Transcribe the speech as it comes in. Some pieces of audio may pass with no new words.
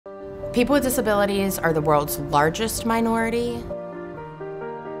People with disabilities are the world's largest minority.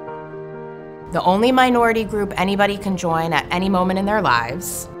 The only minority group anybody can join at any moment in their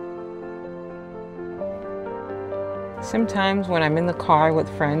lives. Sometimes when I'm in the car with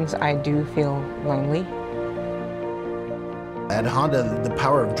friends, I do feel lonely. At Honda, the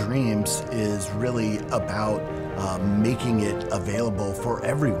power of dreams is really about making it available for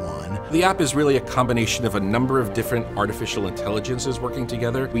everyone. The app is really a combination of a number of different artificial intelligences working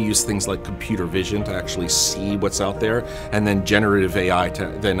together. We use things like computer vision to actually see what's out there, and then generative AI to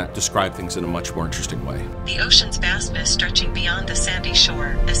then describe things in a much more interesting way. The ocean's vastness stretching beyond the sandy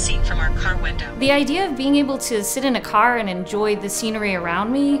shore, as seen from our car window. The idea of being able to sit in a car and enjoy the scenery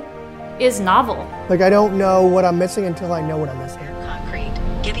around me is novel. Like, I don't know what I'm missing until I know what I'm missing. Concrete,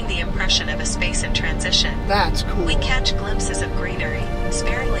 giving the impression of a space in transition. That's cool. We catch glimpses of greenery,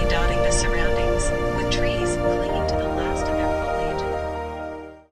 sparingly dotting the surroundings.